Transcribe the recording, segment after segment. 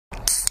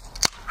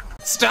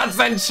Stats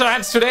and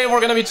chats, today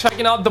we're gonna be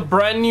checking out the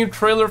brand new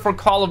trailer for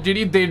Call of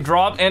Duty they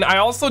dropped, and I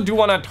also do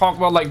want to talk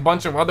about like a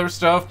bunch of other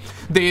stuff.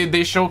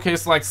 They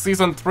showcase like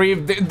season 3.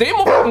 They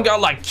got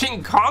like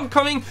King Kong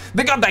coming.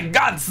 They got that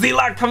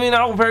Godzilla coming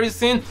out very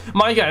soon.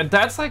 My god,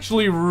 that's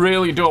actually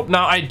really dope.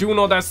 Now I do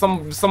know that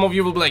some of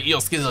you will be like, yo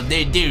Skizzle,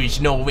 there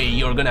is no way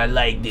you're gonna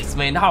like this,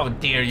 man. How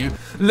dare you?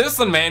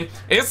 Listen, man,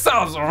 it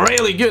sounds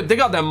really good. They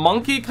got that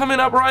monkey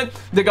coming up, right?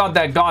 They got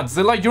that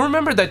Godzilla. You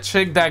remember that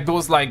chick that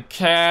goes like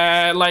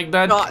cat like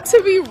that? Not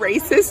to be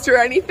racist or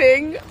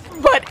anything,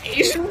 but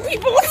Asian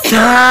people.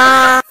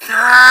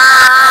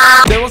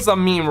 There was a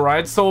meme,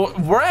 right? So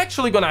we're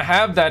actually gonna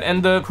have that,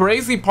 and the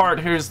crazy part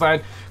here is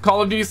that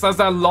Call of Duty says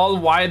that lol,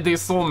 why they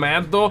so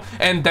mad though,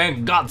 and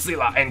then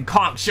Godzilla and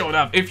Kong showed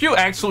up. If you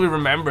actually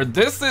remember,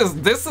 this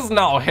is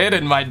now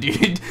hidden, my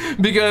dude,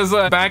 because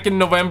back in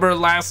November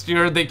last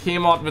year they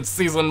came out with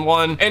season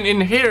 1, and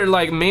in here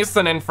like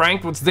Mason and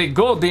Frankwoods,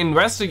 they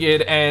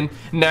investigate, and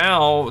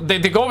now they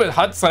go with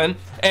Hudson,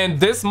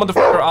 and this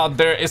motherfucker out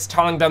there is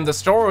telling them the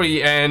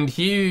story, and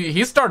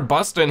he start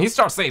busting, he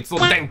starts saying, so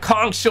then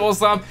Kong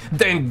shows up,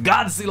 then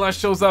Godzilla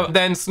shows up,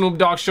 then Snoop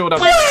Dogg showed up.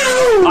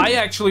 I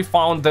actually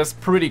found this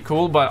pretty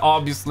cool, but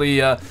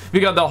obviously we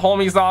got the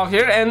homies out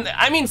here, and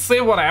I mean, say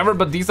whatever,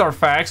 but these are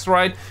facts,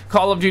 right?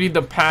 Call of Duty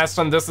the past,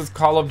 and this is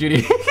Call of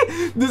Duty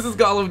this is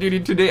Call of Duty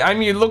today. I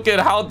mean, look at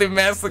how they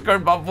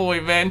massacred my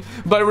boy, man.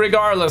 But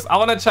regardless, I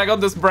want to check out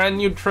this brand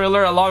new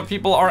trailer. A lot of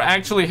people are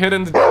actually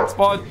hitting the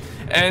spot,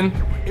 and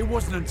it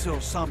wasn't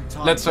until some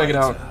time let's check it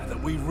out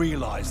that we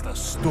realized the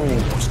storm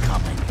was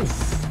coming.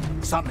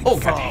 Something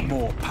far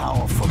more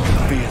powerful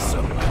and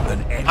fearsome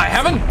than any. I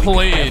haven't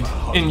played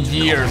in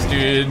years,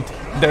 dude.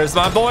 There's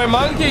my boy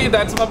Monkey.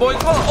 That's my boy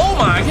Cole.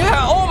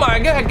 Oh my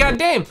god,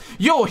 goddamn.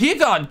 Yo, he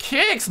got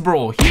kicks,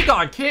 bro. He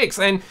got kicks,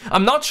 and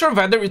I'm not sure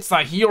whether it's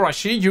a he or a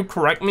she. You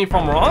correct me if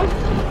I'm wrong.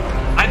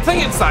 I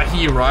think it's a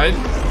he, right?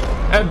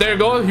 And there you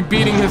go, he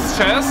beating his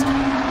chest.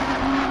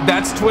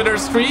 That's Twitter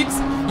streets.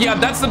 Yeah,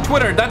 that's the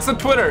Twitter. That's the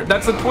Twitter.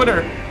 That's the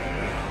Twitter.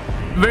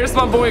 Where's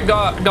my boy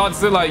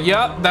Godzilla?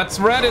 Yeah, that's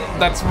Reddit.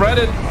 That's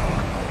Reddit.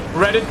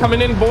 Reddit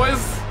coming in,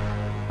 boys.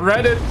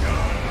 Reddit.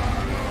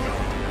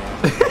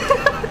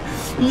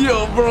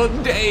 Yo, bro,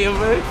 damn,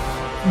 man.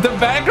 The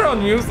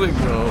background music,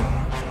 bro.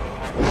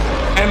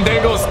 And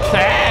there goes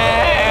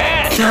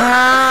Cat.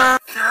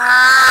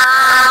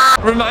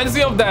 Reminds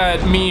me of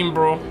that meme,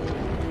 bro.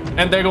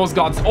 And there goes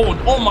God's.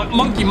 Oh my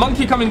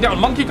monkey coming down.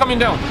 Monkey coming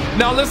down.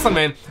 Now listen,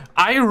 man.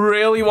 I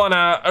really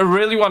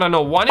wanna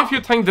know, one, if you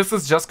think this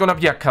is just gonna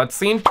be a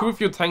cutscene, two, if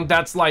you think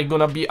that's like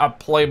gonna be a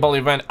playable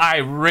event. I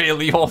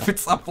really hope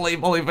it's a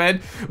playable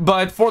event.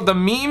 But for the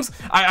memes,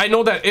 I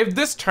know that if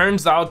this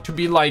turns out to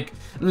be like,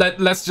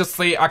 let's just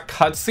say a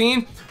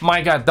cutscene,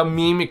 my god, the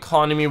meme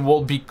economy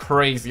will be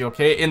crazy.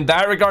 Okay, in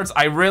that regards,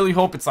 I really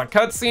hope it's a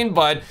cutscene.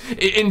 But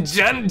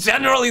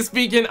generally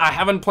speaking, I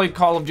haven't played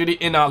Call of Duty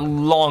in a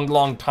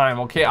long time.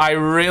 Okay, I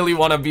really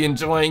want to be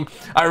enjoying,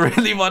 I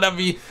really want to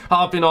be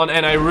hopping on,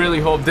 and I really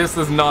hope this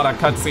is not a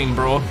cutscene,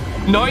 bro.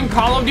 Knowing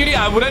Call of Duty,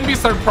 I wouldn't be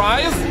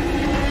surprised.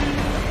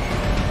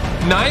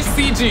 Nice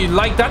CG,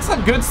 like that's a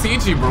good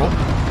CG, bro.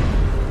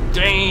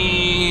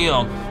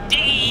 Damn.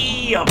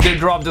 They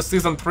dropped the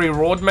season 3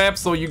 roadmap,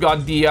 so you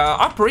got the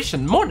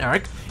Operation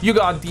Monarch, you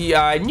got the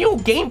new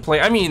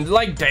gameplay. I mean,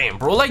 like, damn,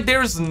 bro, like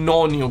there's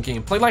no new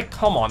gameplay. Like,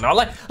 come on now,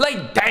 like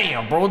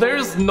damn, bro,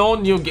 there's no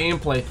new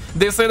gameplay.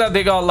 They say that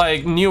they got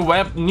like new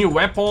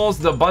weapons,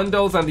 the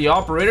bundles, and the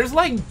operators.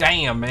 Like,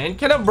 damn, man,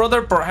 can a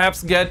brother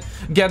perhaps get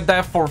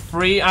that for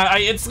free?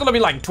 It's gonna be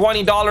like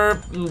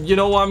 $20, you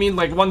know what I mean,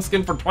 like one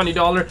skin for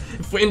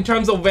 $20. In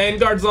terms of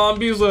Vanguard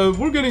zombies,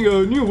 we're getting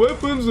new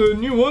weapons,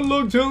 new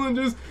unlock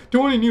challenges,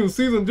 20 new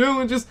season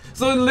challenges.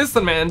 So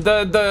listen, man,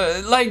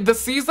 the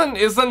season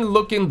isn't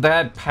looking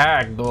that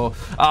packed though.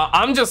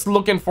 I'm just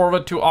looking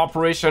forward to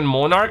Operation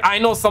Monarch. I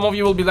know some of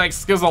you will be like,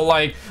 Skizzle,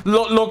 like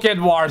look at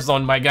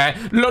Warzone, my guy.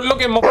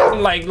 Look at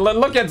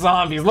look at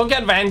zombies, look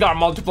at Vanguard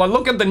multiplayer,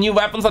 look at the new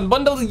weapons and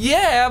bundles.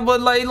 Yeah, but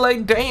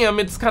like damn,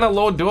 it's kind of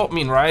low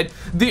dopamine, right?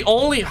 The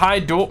only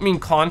high dopamine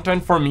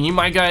content for me,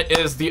 my guy,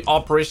 is the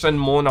Operation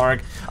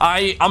Monarch.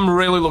 I'm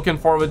really looking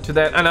forward to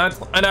that, and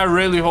I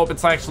really hope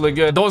it's actually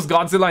good. Those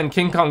Godzilla and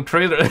King Kong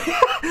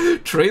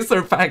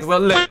tracer packs.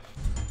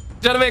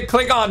 Gentlemen,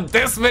 click on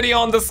this video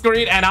on the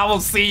screen, and I will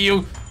see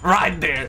you right there.